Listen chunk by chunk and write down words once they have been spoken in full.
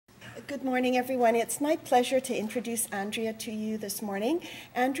Good morning, everyone. It's my pleasure to introduce Andrea to you this morning.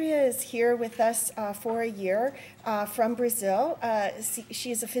 Andrea is here with us for a year from Brazil.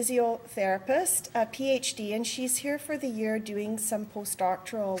 She is a physiotherapist, a PhD, and she's here for the year doing some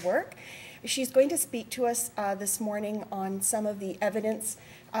postdoctoral work. She's going to speak to us this morning on some of the evidence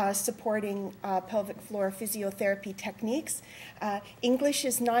supporting pelvic floor physiotherapy techniques. English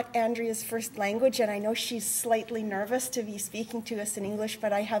is not Andrea's first language, and I know she's slightly nervous to be speaking to us in English,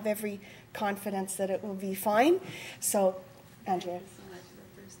 but I have every confidence that it will be fine. So, Andrea.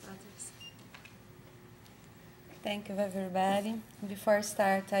 Thank you, everybody. Before I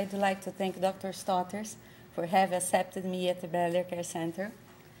start, I'd like to thank Dr. Stotters for having accepted me at the Bladder Care Center.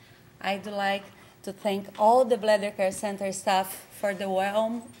 I'd like to thank all the Bladder Care Center staff for the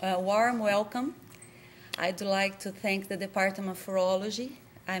warm welcome. I'd like to thank the Department of Urology.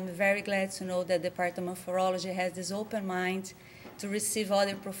 I'm very glad to know that the Department of Urology has this open mind to receive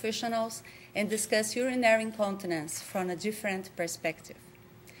other professionals and discuss urinary incontinence from a different perspective.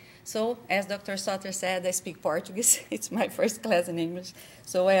 So, as Dr. Stotter said, I speak Portuguese. It's my first class in English,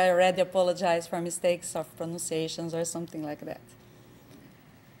 so I already apologize for mistakes of pronunciations or something like that.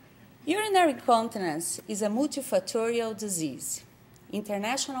 Urinary incontinence is a multifactorial disease.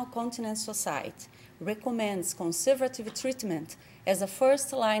 International Continence Society recommends conservative treatment as a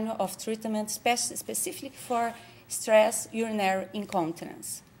first line of treatment specific for stress urinary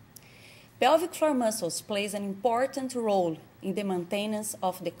incontinence. Pelvic floor muscles plays an important role in the maintenance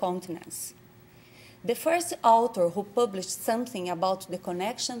of the continence. The first author who published something about the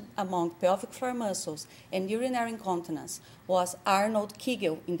connection among pelvic floor muscles and urinary incontinence was Arnold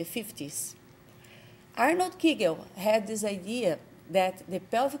Kegel in the 50s. Arnold Kegel had this idea that the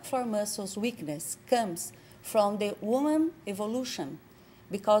pelvic floor muscles weakness comes from the woman evolution,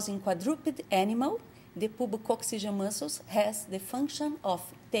 because in quadruped animal, the pubococcygeal muscles has the function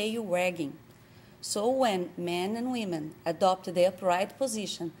of tail wagging. So when men and women adopt the upright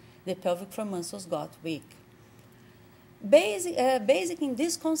position, the pelvic floor muscles got weak. Basic in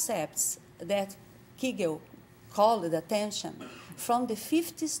these concepts that Kegel called attention, from the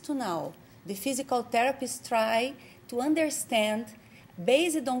 50s to now, the physical therapists try to understand,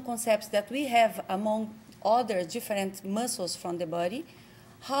 based on concepts that we have among other different muscles from the body,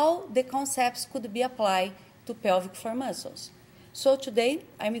 how the concepts could be applied to pelvic floor muscles. So today,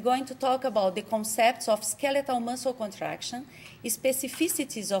 I'm going to talk about the concepts of skeletal muscle contraction,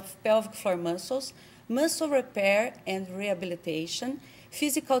 specificities of pelvic floor muscles, muscle repair and rehabilitation,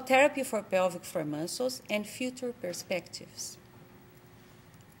 physical therapy for pelvic floor muscles, and future perspectives.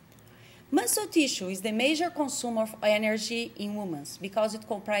 Muscle tissue is the major consumer of energy in women because it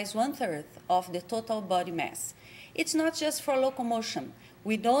comprises 1/3 of the total body mass. It's not just for locomotion.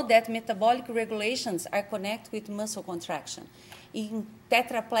 We know that metabolic regulations are connected with muscle contraction. In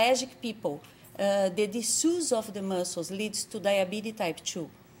tetraplegic people, the disuse of the muscles leads to diabetes type 2.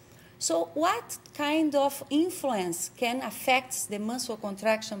 So what kind of influence can affect the muscle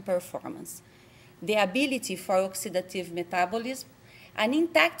contraction performance? The ability for oxidative metabolism, an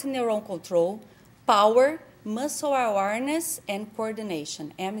intact neuron control, power, muscle awareness, and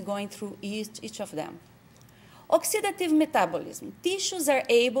coordination. I'm going through each of them. Oxidative metabolism. Tissues are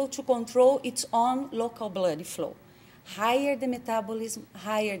able to control its own local blood flow. Higher the metabolism,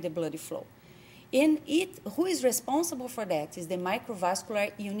 higher the blood flow. Who is responsible for that is the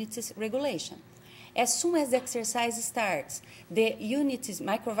microvascular unities regulation. As soon as the exercise starts, the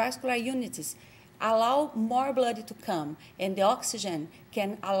microvascular unities allow more blood to come, and the oxygen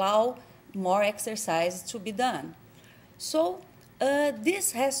can allow more exercise to be done. So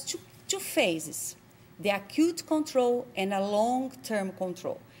this has two phases, the acute control and a long-term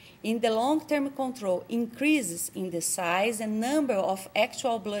control. In the long-term control, increases in the size and number of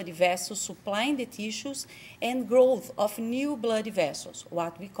actual blood vessels supplying the tissues and growth of new blood vessels,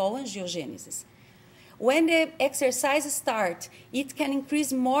 what we call angiogenesis. When the exercise starts, it can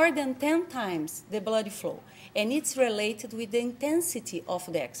increase more than 10 times the blood flow, and it's related with the intensity of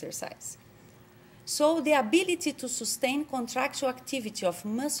the exercise. So the ability to sustain contractile activity of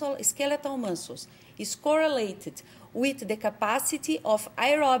skeletal muscles is correlated with the capacity of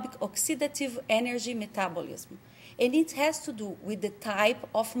aerobic oxidative energy metabolism, and it has to do with the type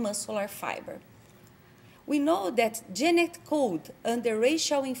of muscular fiber. We know that genetic code under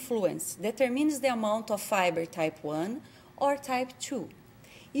racial influence determines the amount of fiber type 1 or type 2.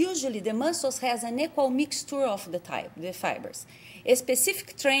 Usually, the muscles has an equal mixture of the fibers. A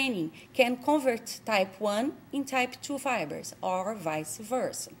specific training can convert type 1 in type 2 fibers, or vice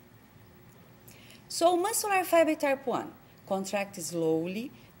versa. So, muscular fiber type 1 contract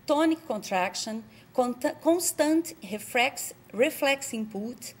slowly, tonic contraction, constant reflex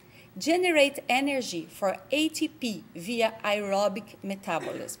input, generate energy for ATP via aerobic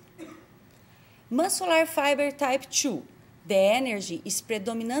metabolism. Muscular fiber type 2, the energy is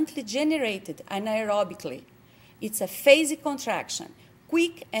predominantly generated anaerobically. It's a phasic contraction,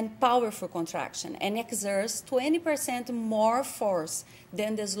 quick and powerful contraction, and exerts 20% more force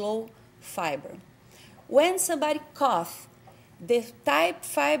than the slow fiber. When somebody coughs, the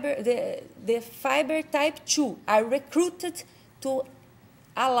fiber type 2 are recruited to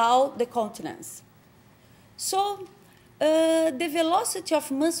allow the continence. So the velocity of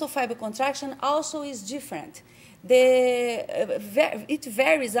muscle fiber contraction also is different. It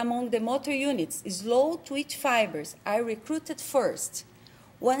varies among the motor units. Slow twitch fibers are recruited first.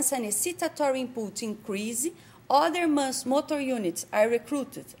 Once an excitatory input increases, other motor units are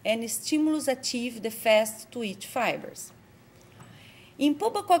recruited and stimulus achieve the fast twitch fibers. In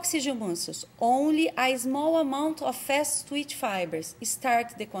pubococcygeal muscles, only a small amount of fast twitch fibers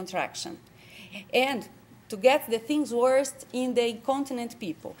start the contraction. And to get the things worse in the incontinent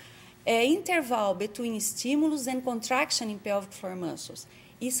people, an interval between stimulus and contraction in pelvic floor muscles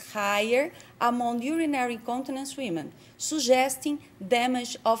is higher among urinary incontinence women, suggesting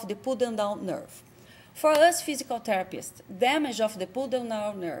damage of the pudendal nerve. For us physical therapists, damage of the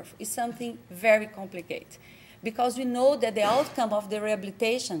pudendal nerve is something very complicated because we know that the outcome of the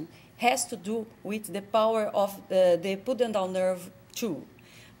rehabilitation has to do with the power of the pudendal nerve too.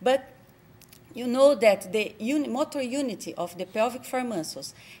 But you know that the motor unity of the pelvic floor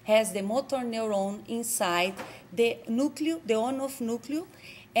muscles has the motor neuron inside the nucleus, the on-off nucleus,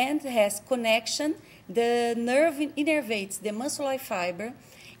 and has connection. The nerve innervates the muscular fiber,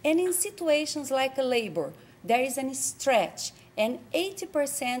 and in situations like a labor, there is a stretch, and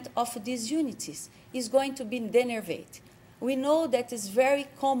 80% of these unities is going to be denervate. We know that is very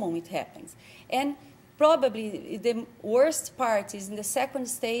common, it happens. And probably the worst part is in the second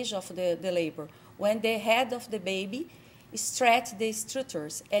stage of the labor, when the head of the baby stretch the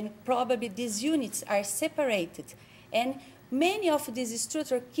structures, and probably these units are separated. And many of these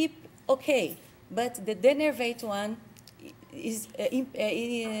structures keep okay, but the denervate one is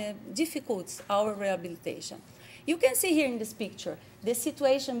difficult our rehabilitation. You can see here in this picture the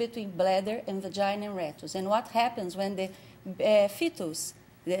situation between bladder and vagina and rectus, and what happens when the fetus,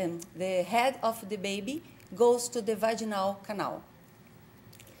 the head of the baby, goes to the vaginal canal.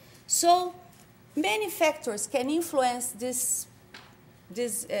 So many factors can influence this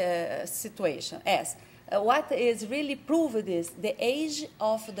situation. As what is really proved is the age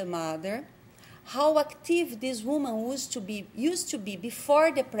of the mother, how active this woman used to be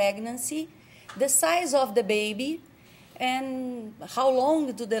before the pregnancy, the size of the baby, and how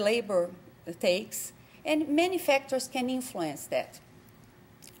long do the labor takes, and many factors can influence that.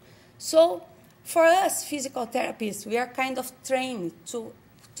 So for us physical therapists, we are kind of trained to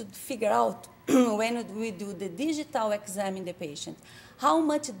figure out when we do the digital exam in the patient, how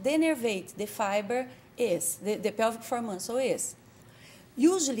much denervate the fiber is, the pelvic floor muscle is.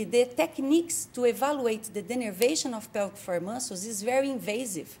 Usually the techniques to evaluate the denervation of pelvic floor muscles is very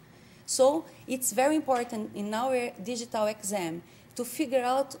invasive. So it's very important in our digital exam to figure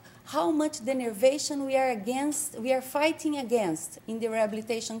out how much denervation we are fighting against in the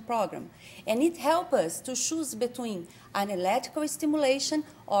rehabilitation program. And it helps us to choose between an electrical stimulation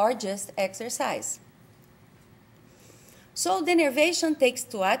or just exercise. So denervation takes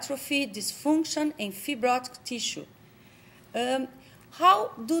to atrophy, dysfunction, and fibrotic tissue.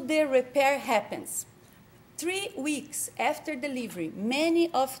 How do the repair happens? 3 weeks after delivery, many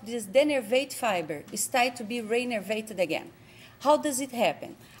of this denervate fiber start to be reinnervated again. How does it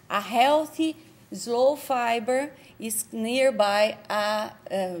happen? A healthy slow fiber is nearby a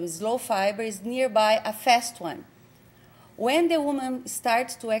fast one. When the woman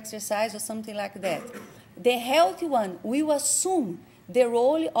starts to exercise or something like that, the healthy one will assume the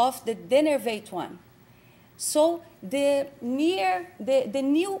role of the denervate one. So the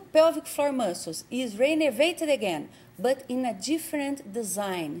new pelvic floor muscles is reinnervated again, but in a different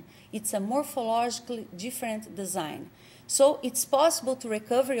design. It's a morphologically different design. So it's possible to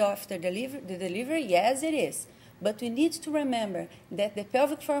recover after the delivery? Yes, it is. But we need to remember that the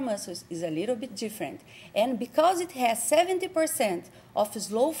pelvic floor muscles is a little bit different. And because it has 70% of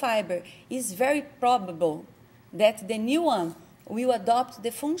slow fiber, it's very probable that the new one will adopt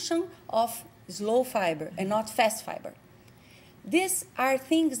the function of slow fiber and not fast fiber. These are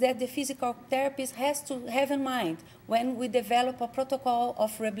things that the physical therapist has to have in mind when we develop a protocol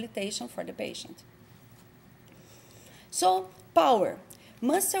of rehabilitation for the patient. So, power.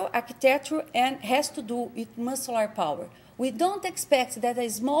 Muscle architecture has to do with muscular power. We don't expect that a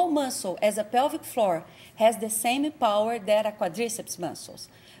small muscle as a pelvic floor has the same power that a quadriceps muscles.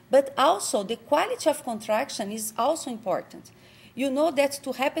 But also, the quality of contraction is also important. You know that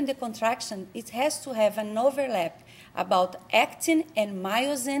to happen the contraction, it has to have an overlap about actin and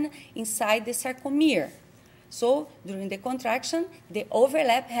myosin inside the sarcomere. So during the contraction, the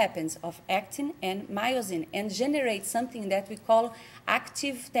overlap happens of actin and myosin and generates something that we call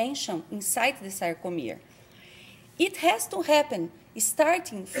active tension inside the sarcomere. It has to happen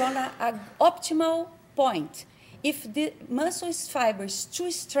starting from an optimal point. If the muscle fiber is too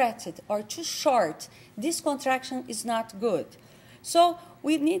stretched or too short, this contraction is not good. So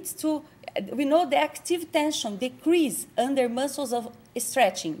we know the active tension decrease under muscles of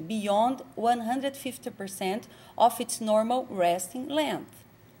stretching beyond 150% of its normal resting length.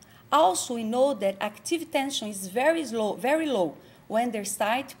 Also, we know that active tension is very low when the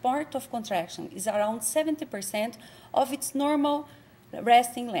site part of contraction is around 70% of its normal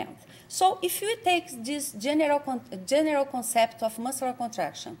resting length. So if you take this general concept of muscular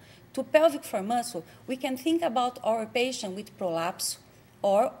contraction to pelvic floor muscle, we can think about our patient with prolapse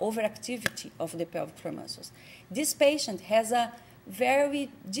or overactivity of the pelvic floor muscles. This patient has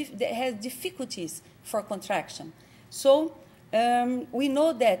has difficulties for contraction. So we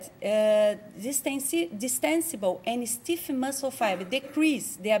know that distensible and stiff muscle fiber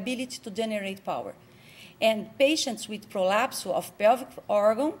decrease the ability to generate power. And patients with prolapse of pelvic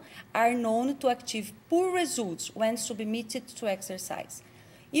organ are known to achieve poor results when submitted to exercise.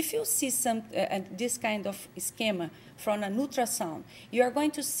 If you see this kind of schema from an ultrasound, you are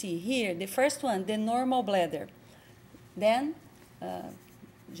going to see here, the first one, the normal bladder. Then,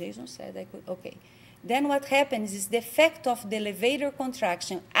 Jason said I could, okay. Then what happens is the effect of the elevator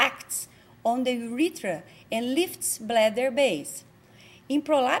contraction acts on the urethra and lifts bladder base. In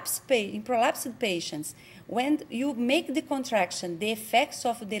prolapsed patients, when you make the contraction, the effects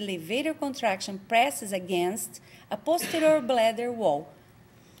of the elevator contraction presses against a posterior bladder wall.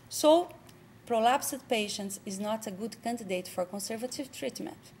 So, prolapsed patients is not a good candidate for conservative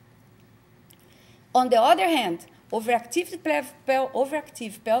treatment. On the other hand, overactive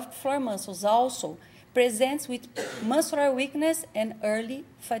pelvic floor muscles also presents with muscular weakness and early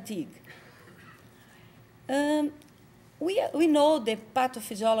fatigue. We know the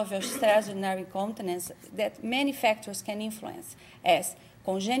pathophysiology of stress urinary incontinence that many factors can influence, as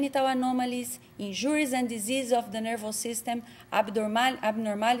congenital anomalies, injuries and disease of the nervous system,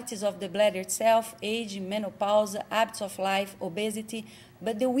 abnormalities of the bladder itself, age, menopause, habits of life, obesity,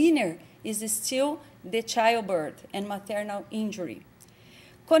 but the winner is still the childbirth and maternal injury.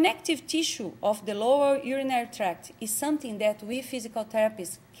 Connective tissue of the lower urinary tract is something that we physical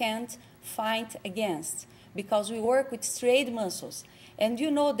therapists can't fight against because we work with striated muscles. And you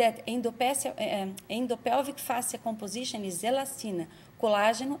know that endopelvic fascia composition is elastina,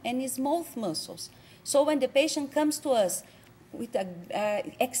 collagen, and smooth muscles. So when the patient comes to us with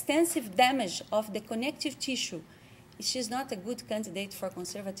extensive damage of the connective tissue, she's not a good candidate for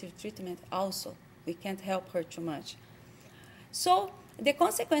conservative treatment also. We can't help her too much. So the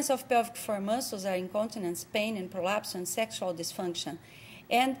consequence of pelvic floor muscles are incontinence, pain, and prolapse and sexual dysfunction.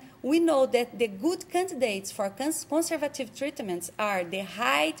 And we know that the good candidates for conservative treatments are the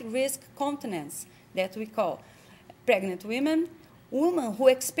high-risk continence that we call pregnant women who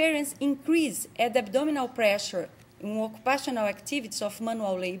experience increased abdominal pressure in occupational activities of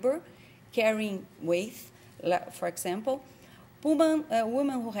manual labor, carrying weight, for example, women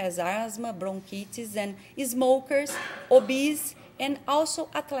who has asthma, bronchitis, and smokers, obese, and also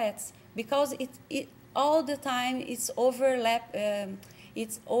athletes, because it all the time it's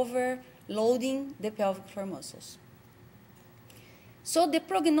overloading the pelvic floor muscles. So the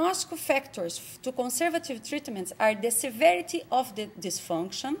prognostic factors to conservative treatments are the severity of the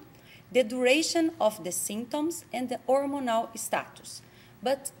dysfunction, the duration of the symptoms, and the hormonal status.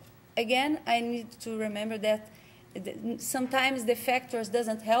 But again, I need to remember that sometimes the factors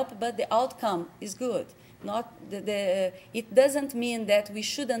doesn't help, but the outcome is good. It doesn't mean that we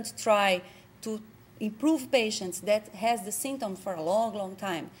shouldn't try to improve patients that has the symptom for a long, long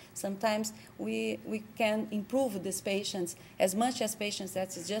time. Sometimes we can improve these patients as much as patients that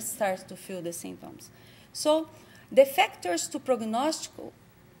just start to feel the symptoms. So the factors to prognostic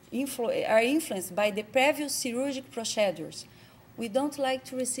are influenced by the previous surgical procedures. We don't like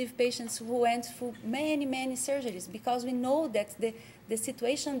to receive patients who went through many, many surgeries because we know that the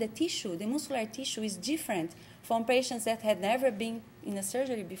situation, the tissue, the muscular tissue is different from patients that had never been in a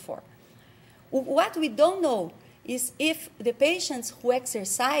surgery before. What we don't know is if the patients who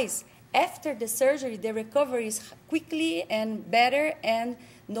exercise after the surgery, the recovery is quickly and better and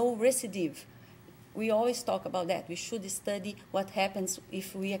no recidive. We always talk about that. We should study what happens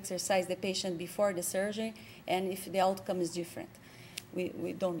if we exercise the patient before the surgery and if the outcome is different.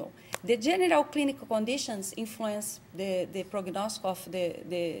 we don't know. The general clinical conditions influence the prognosis of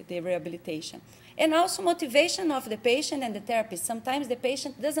the rehabilitation. And also motivation of the patient and the therapist. Sometimes the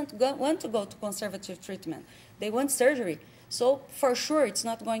patient doesn't want to go to conservative treatment. They want surgery. So for sure it's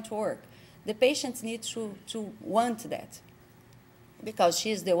not going to work. The patients need to want that because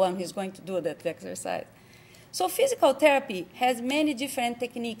she's the one who's going to do that exercise. So physical therapy has many different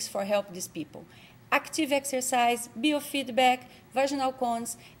techniques for help these people. Active exercise, biofeedback, vaginal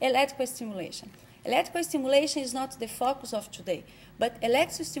cones, electrical stimulation. Electrical stimulation is not the focus of today, but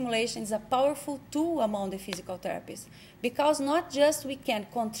electrical stimulation is a powerful tool among the physical therapists because not just we can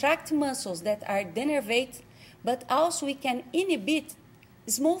contract muscles that are denervate, but also we can inhibit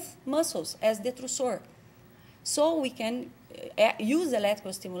smooth muscles as the trussor. So we can use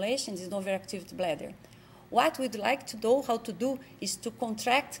electrical stimulation in overactive bladder. What we'd like to know how to do is to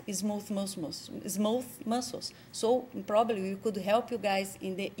contract smooth muscles. So probably we could help you guys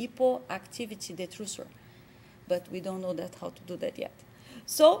in the hypoactivity, the trussor. But we don't know that how to do that yet.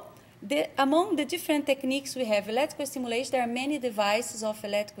 So among the different techniques we have electrical stimulation, there are many devices of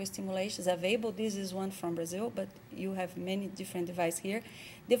electrical stimulations available. This is one from Brazil, but you have many different devices here.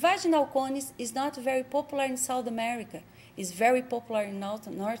 The vaginal cone is not very popular in South America. It's very popular in North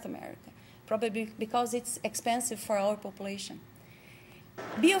America. Probably because it's expensive for our population.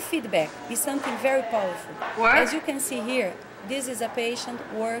 Biofeedback is something very powerful. What? As you can see here, this is a patient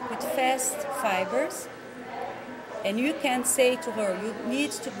work with fast fibers, and you can say to her, you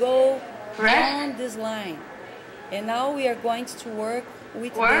need to go down this line. And now we are going to work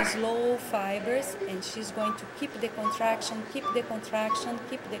with the slow fibers, and she's going to keep the contraction, keep the contraction,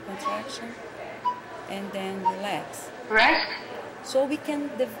 keep the contraction, and then relax. Rest. So we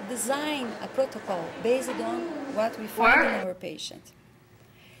can design a protocol based on what we find in our patient.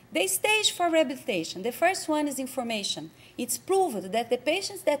 The stage for rehabilitation. The first one is information. It's proved that the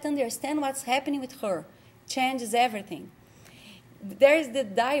patients that understand what's happening with her changes everything. There is the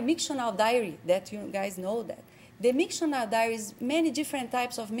mictional diary that you guys know that. The mictional diary is many different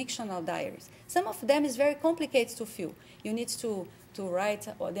types of mictional diaries. Some of them is very complicated to fill. You need to write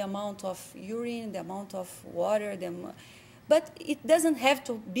the amount of urine, the amount of water, but it doesn't have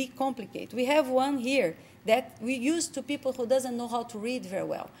to be complicated. We have one here that we use to people who doesn't know how to read very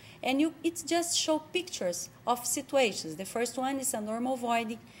well. And it just shows pictures of situations. The first one is a normal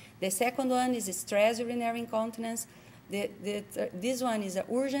voiding. The second one is stress urinary incontinence. This one is a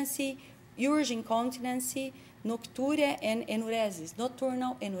urgency, urge incontinency, nocturia, and enuresis,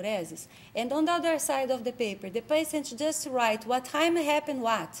 nocturnal enuresis. And on the other side of the paper, the patient just write what time happened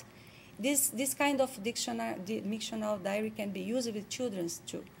what. This kind of mictional diary can be used with children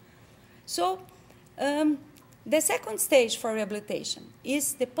too. So the second stage for rehabilitation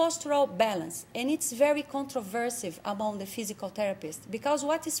is the postural balance, and it's very controversial among the physical therapists because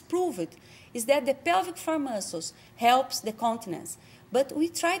what is proved is that the pelvic floor muscles helps the continence, but we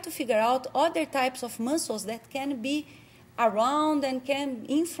try to figure out other types of muscles that can be around and can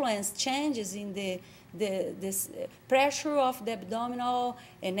influence changes in this pressure of the abdominal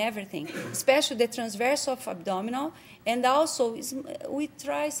and everything, especially the transverse of abdominal. And also, we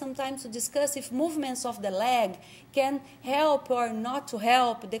try sometimes to discuss if movements of the leg can help or not to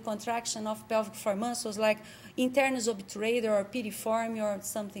help the contraction of pelvic floor muscles, like internus obturator or piriform or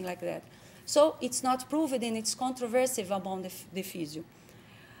something like that. So it's not proven and it's controversial among the physio.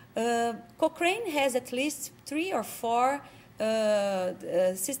 Cochrane has at least 3 or 4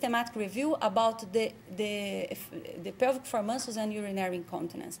 systematic review about the pelvic floor muscles and urinary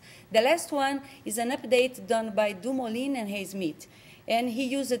incontinence. The last one is an update done by Dumoulin and Hay-Smith. And he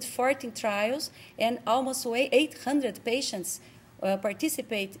used 14 trials, and almost 800 patients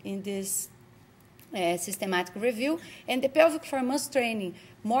participate in this systematic review. And the pelvic floor muscle training,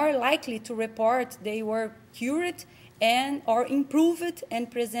 more likely to report they were cured or improved and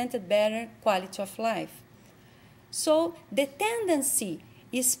presented better quality of life. So the tendency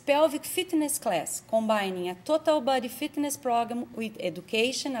is pelvic fitness class, combining a total body fitness program with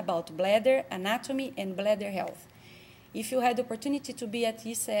education about bladder, anatomy, and bladder health. If you had the opportunity to be at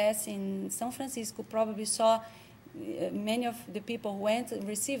ECS in San Francisco, probably saw many of the people who went and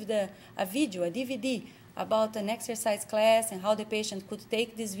received a video, a DVD, about an exercise class and how the patient could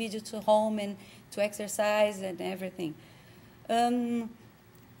take this video to home and to exercise and everything.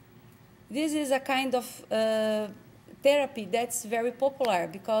 This is a kind of therapy that's very popular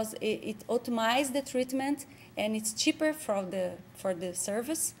because it optimizes the treatment and it's cheaper for the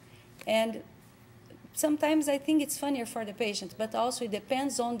service. And sometimes I think it's funnier for the patient, but also it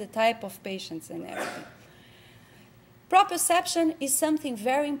depends on the type of patients and everything. Proprioception is something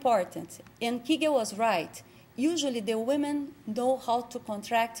very important, and Kegel was right. usually the women know how to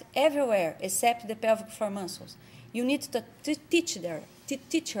contract everywhere except the pelvic floor muscles. You need to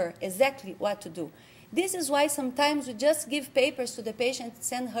teach her exactly what to do. This is why sometimes we just give papers to the patient,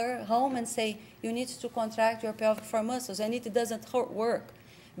 send her home and say, you need to contract your pelvic floor muscles, and it doesn't work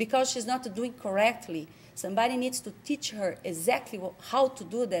because she's not doing correctly. Somebody needs to teach her exactly how to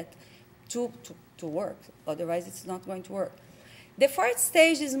do that to work. Otherwise, it's not going to work. The fourth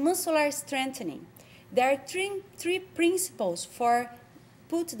stage is muscular strengthening. There are three principles for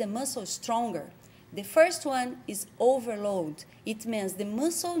put the muscle stronger. The first one is overload. It means the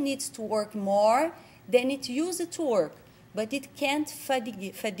muscle needs to work more than it used to work, but it can't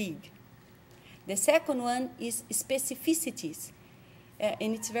fatigue. The second one is specificities.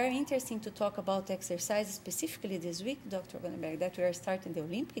 And it's very interesting to talk about exercise specifically this week, Dr. Vandenberg, that we are starting the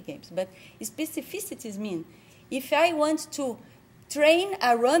Olympic Games. But specificities mean if I want to train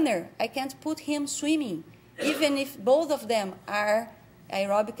a runner, I can't put him swimming, even if both of them are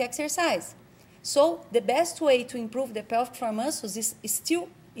aerobic exercise. So the best way to improve the pelvic floor muscles is still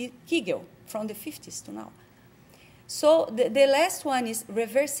Kegel from the 50s to now. So the last one is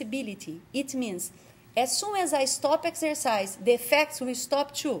reversibility. It means as soon as I stop exercise, the effects will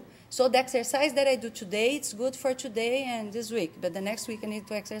stop too. So the exercise that I do today, it's good for today and this week, but the next week I need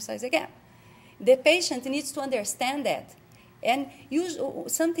to exercise again. The patient needs to understand that. And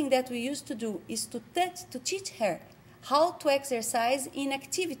something that we used to do is to teach her how to exercise in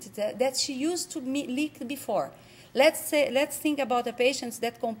activity that she used to leak before. Let's think about the patients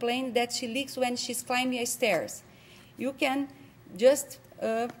that complain that she leaks when she's climbing stairs. You can just,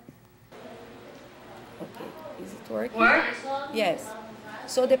 okay, is it working? Yes.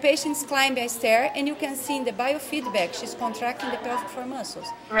 So the patients climb a stair, and you can see in the biofeedback she's contracting the pelvic floor muscles.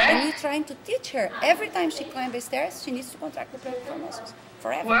 And we're trying to teach her every time she climbs the stairs, she needs to contract the pelvic floor muscles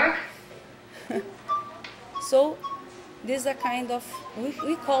forever. So this is a kind of,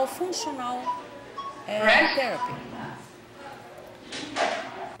 we call functional therapy.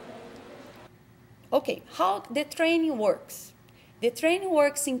 Okay, how the training works. The training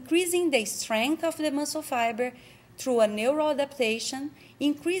works increasing the strength of the muscle fiber through a neural adaptation,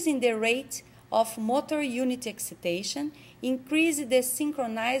 increasing the rate of motor unit excitation, increase the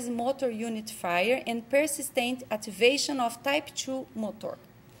synchronized motor unit fire, and persistent activation of type 2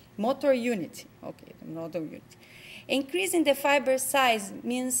 motor unit. Okay, motor unit. Increasing the fiber size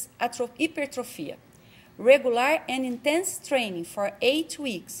means hypertrophy. Regular and intense training for 8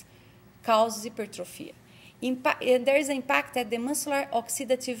 weeks causes hypertrophy. There is an impact at the muscular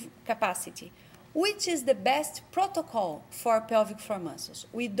oxidative capacity. Which is the best protocol for pelvic floor muscles?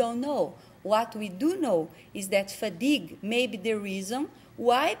 We don't know. What we do know is that fatigue may be the reason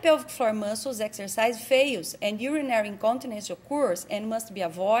why pelvic floor muscles exercise fails and urinary incontinence occurs and must be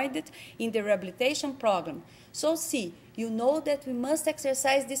avoided in the rehabilitation program. So see, you know that we must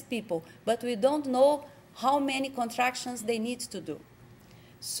exercise these people, but we don't know how many contractions they need to do.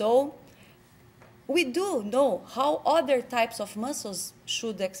 So we do know how other types of muscles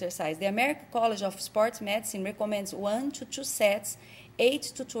should exercise. The American College of Sports Medicine recommends 1 to 2 sets, 8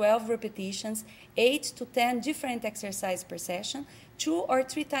 to 12 repetitions, 8 to 10 different exercises per session, 2 or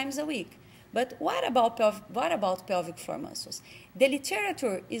 3 times a week. But what about pelvic floor muscles? The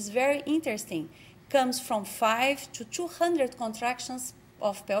literature is very interesting. Comes from 5 to 200 contractions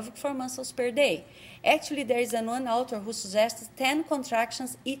of pelvic floor muscles per day. Actually, there is one author who suggests 10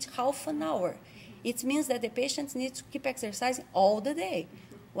 contractions each half an hour. It means that the patients need to keep exercising all the day,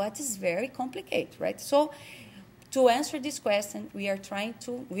 what is very complicated, right? So to answer this question, we are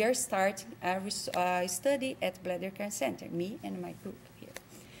starting a study at Bladder Care Center, me and my group here.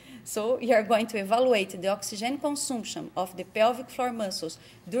 So we are going to evaluate the oxygen consumption of the pelvic floor muscles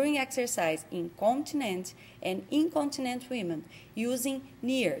during exercise in continent and incontinent women using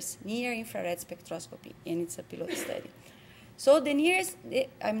NIRS, near infrared spectroscopy, and it's a pilot study. So the NIRS,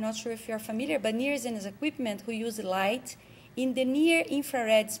 I'm not sure if you're familiar, but NIRS is equipment who use light in the near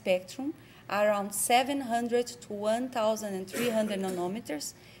infrared spectrum, around 700 to 1,300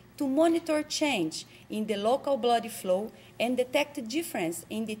 nanometers, to monitor change in the local blood flow and detect the difference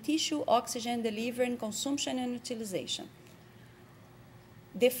in the tissue oxygen delivery and consumption and utilization.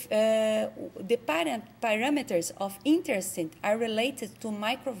 The parameters of interest are related to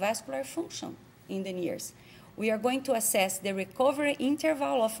microvascular function in the NIRS. We are going to assess the recovery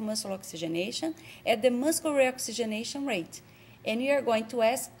interval of muscle oxygenation at the muscle reoxygenation rate. And we are going to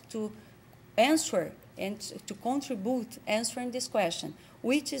ask to answer and to contribute answering this question,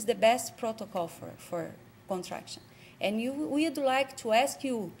 which is the best protocol for contraction. And we would like to ask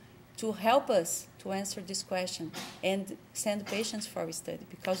you to help us to answer this question and send patients for our study,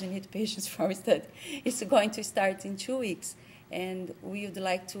 because we need patients for our study. It's going to start in 2 weeks, and we would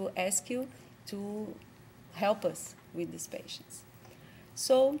like to ask you to help us with these patients.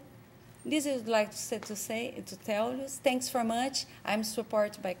 So this I would like to tell you. Thanks very much. I'm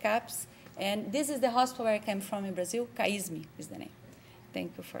supported by CAPS, and this is the hospital where I came from in Brazil. CAISME is the name.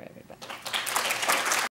 Thank you for everybody.